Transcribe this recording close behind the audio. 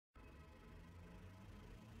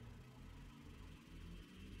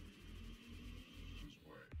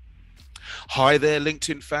Hi there,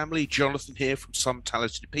 LinkedIn family. Jonathan here from Some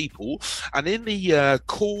Talented People. And in the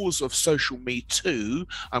cause of social Me Too,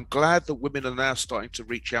 I'm glad that women are now starting to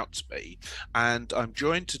reach out to me. And I'm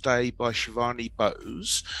joined today by Shivani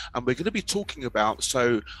Bose. And we're going to be talking about,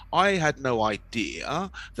 so I had no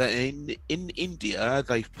idea that in India,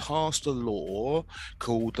 they've passed a law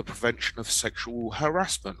called the Prevention of Sexual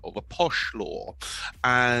Harassment, or the PoSH law.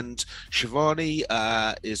 And Shivani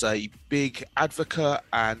is a big advocate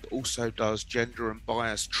and also does gender and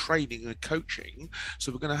bias training and coaching.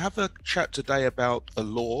 So we're going to have a chat today about the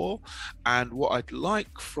law. And what I'd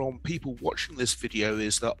like from people watching this video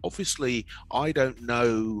is that obviously I don't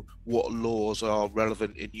know what laws are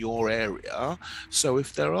relevant in your area. So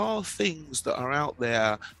if there are things that are out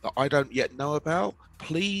there that I don't yet know about,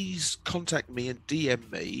 please contact me and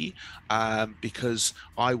DM me, because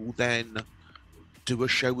I will then do a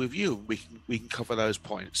show with you. We can cover those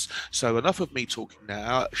points. So enough of me talking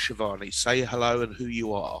now. Shivani, say hello and who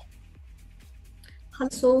you are.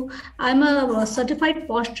 So I'm a certified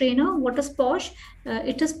PoSH trainer. What is PoSH?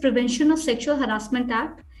 It is Prevention of Sexual Harassment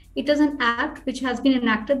Act. It is an act which has been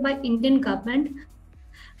enacted by Indian government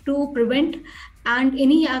to prevent and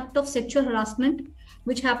any act of sexual harassment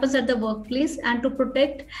which happens at the workplace, and to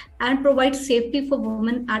protect and provide safety for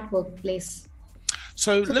women at workplace.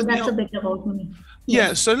 So that's a bit about me. Yeah,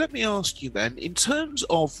 yes. So let me ask you then, in terms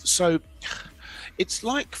of, so it's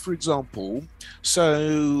like, for example,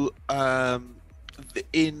 so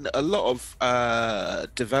in a lot of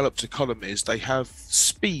developed economies, they have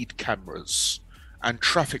speed cameras and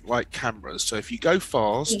traffic light cameras. So if you go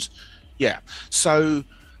fast, yeah. So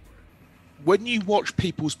when you watch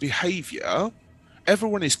people's behavior,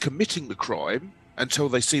 everyone is committing the crime until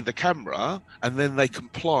they see the camera, and then they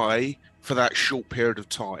comply for that short period of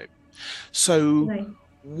time. So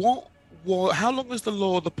how long has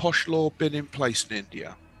the PoSH law been in place in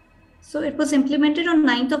India? So it was implemented on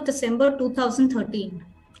 9th of December 2013.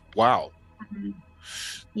 Wow.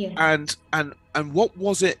 Yeah. And what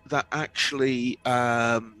was it that actually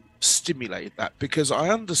stimulated that? Because I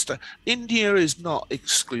understand India is not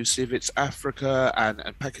exclusive, it's Africa and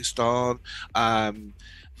Pakistan.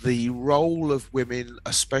 The role of women,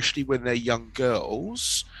 especially when they're young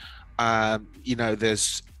girls, you know,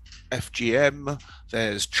 there's FGM,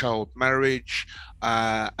 there's child marriage,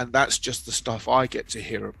 and that's just the stuff I get to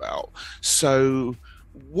hear about. So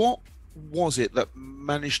what was it that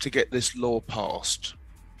managed to get this law passed?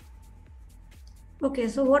 Okay,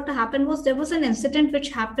 so what happened was there was an incident which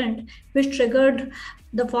happened which triggered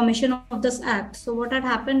the formation of this act. So what had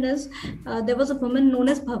happened is there was a woman known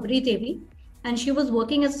as Bhavri Devi, and she was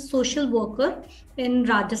working as a social worker in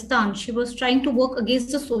Rajasthan. She was trying to work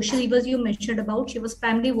against the social evils you mentioned about. She was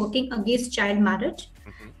primarily working against child marriage.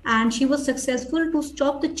 And she was successful to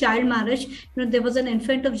stop the child marriage. You know, there was an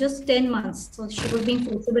infant of just 10 months. So she was being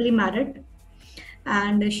forcibly married.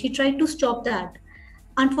 And she tried to stop that.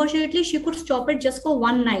 Unfortunately, she could stop it just for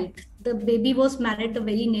one night. The baby was married the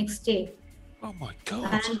very next day. Oh my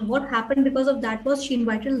God. And what happened because of that was she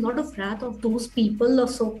invited a lot of wrath of those people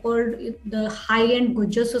of so-called the high-end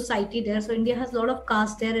Gujjar society there. So India has a lot of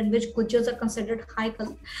castes there in which Gujjars are considered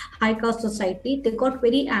high caste society. They got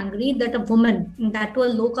very angry that a woman, that to a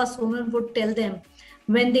low caste woman, would tell them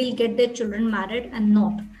when they'll get their children married and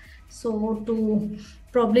not. So to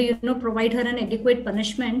probably, provide her an adequate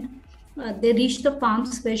punishment, they reached the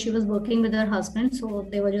farms where she was working with her husband. So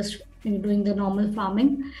they were just doing the normal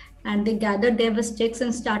farming. And they gathered there with sticks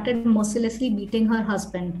and started mercilessly beating her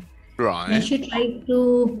husband. Right. When she tried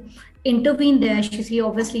to intervene there, she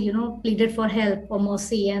obviously, pleaded for help or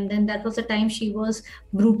mercy. And then that was the time she was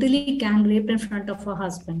brutally gang raped in front of her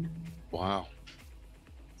husband. Wow.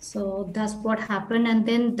 So that's what happened. And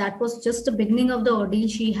then that was just the beginning of the ordeal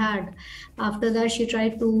she had. After that, she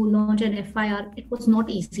tried to launch an FIR. It was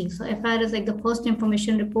not easy. So FIR is like the first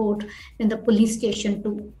information report in the police station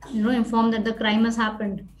to, inform that the crime has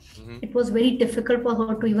happened. It was very difficult for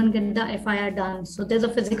her to even get the FIR done. So there's a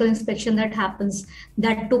physical inspection that happens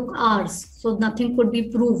that took hours. So nothing could be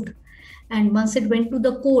proved. And once it went to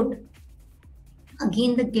the court,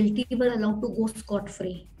 again, the guilty were allowed to go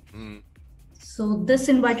scot-free. So this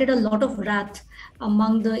invited a lot of wrath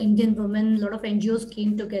among the Indian women. A lot of NGOs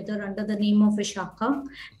came together under the name of Vishaka,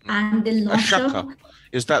 and they launched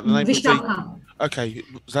Is that the name Vishaka. of the... Okay,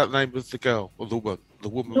 was that the name of the girl or the woman?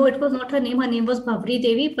 No, it was not her name. Her name was Bhavri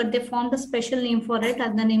Devi, but they formed a special name for it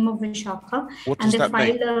and the name of Vishaka. What does that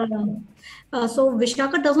mean? So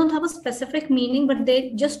Vishaka does not have a specific meaning, but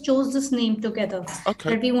they just chose this name together.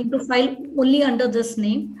 Okay. That we want to file only under this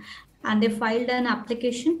name. And they filed an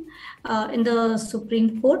application in the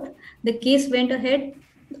Supreme Court. The case went ahead.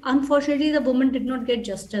 unfortunately, the woman did not get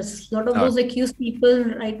justice. A lot of No. those accused people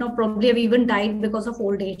right now probably have even died because of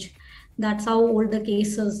old age. That's how old the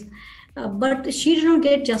case is. But she did not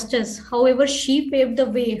get justice. However, she paved the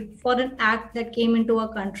way for an act that came into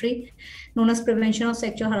our country known as Prevention of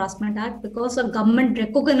Sexual Harassment Act, because the government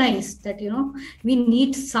recognized that, we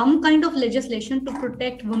need some kind of legislation to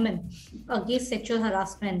protect women against sexual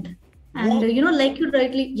harassment. And, What? like you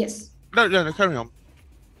rightly, yes. No, no, no, carry on.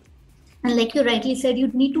 And like you rightly said, you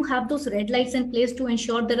need to have those red lights in place to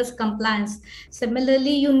ensure there is compliance.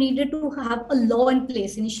 Similarly, you needed to have a law in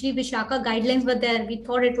place. Initially, Vishaka guidelines were there. We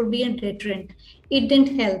thought it would be a deterrent. It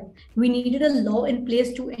didn't help. We needed a law in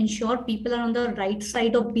place to ensure people are on the right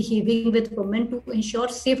side of behaving with women, to ensure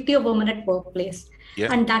safety of women at workplace.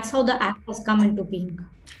 Yeah. And that's how the act has come into being.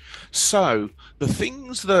 So the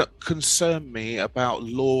things that concern me about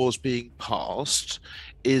laws being passed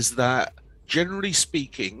is that, generally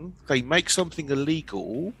speaking, they make something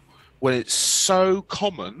illegal when it's so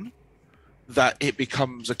common that it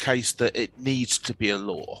becomes a case that it needs to be a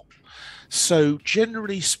law. So,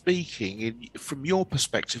 generally speaking, from your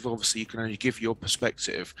perspective, obviously you can only give your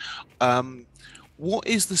perspective. What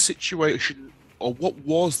is the situation, or what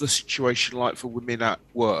was the situation like for women at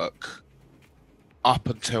work up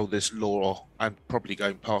until this law? I'm probably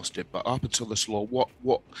going past it, but up until this law,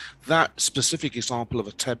 what that specific example of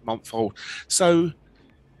a 10-month-old. So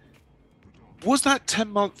was that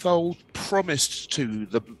 10-month-old promised to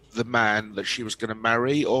the man that she was going to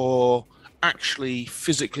marry, or actually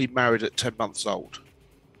physically married at 10 months old?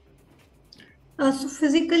 So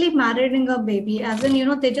physically marrying a baby, as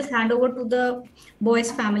in, they just hand over to the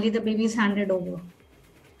boy's family, the baby is handed over.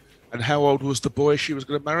 And how old was the boy she was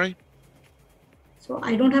going to marry? So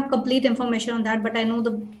I don't have complete information on that, but I know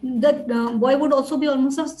the boy would also be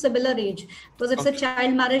almost of similar age, because it's a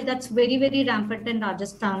child marriage that's very, very rampant in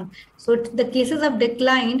Rajasthan. So the cases have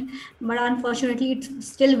declined, but unfortunately it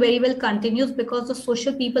still very well continues because the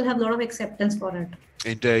social people have a lot of acceptance for it.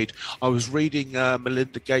 Indeed. I was reading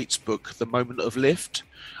Melinda Gates' book, The Moment of Lift,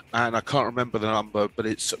 and I can't remember the number, but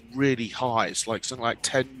it's really high. It's like something like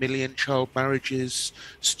 10 million child marriages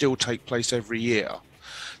still take place every year.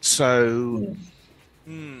 So,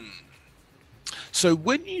 so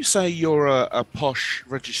when you say you're a PoSH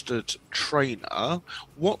registered trainer,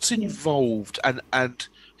 what's involved and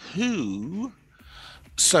who?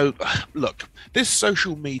 So, look, this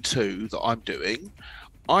Social Me Too that I'm doing,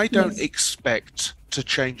 I don't expect to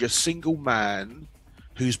change a single man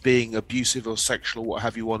who's being abusive or sexual or what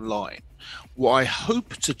have you online. What I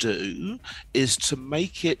hope to do is to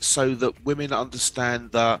make it so that women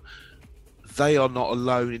understand that they are not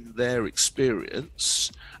alone in their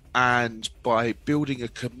experience, and by building a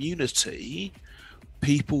community,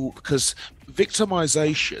 people, because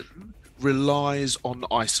victimization relies on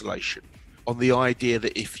isolation, on the idea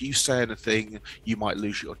that if you say anything, you might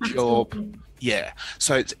lose your job. Yeah,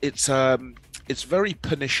 so it's very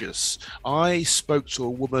pernicious. I spoke to a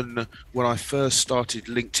woman when I first started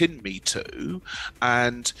LinkedIn Me Too,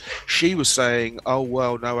 and she was saying, "Oh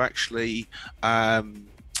well, no, actually,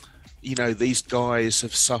 these guys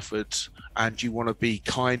have suffered, and you want to be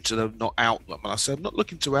kind to them, not out them." And I said, "I'm not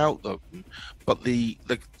looking to out them, but the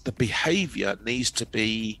behaviour needs to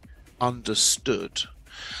be understood."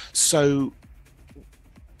 So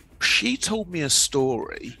she told me a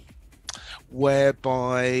story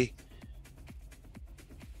whereby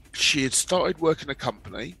she had started working a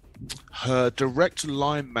company. Her direct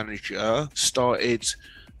line manager started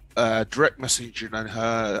direct messaging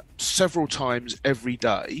her several times every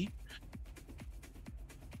day,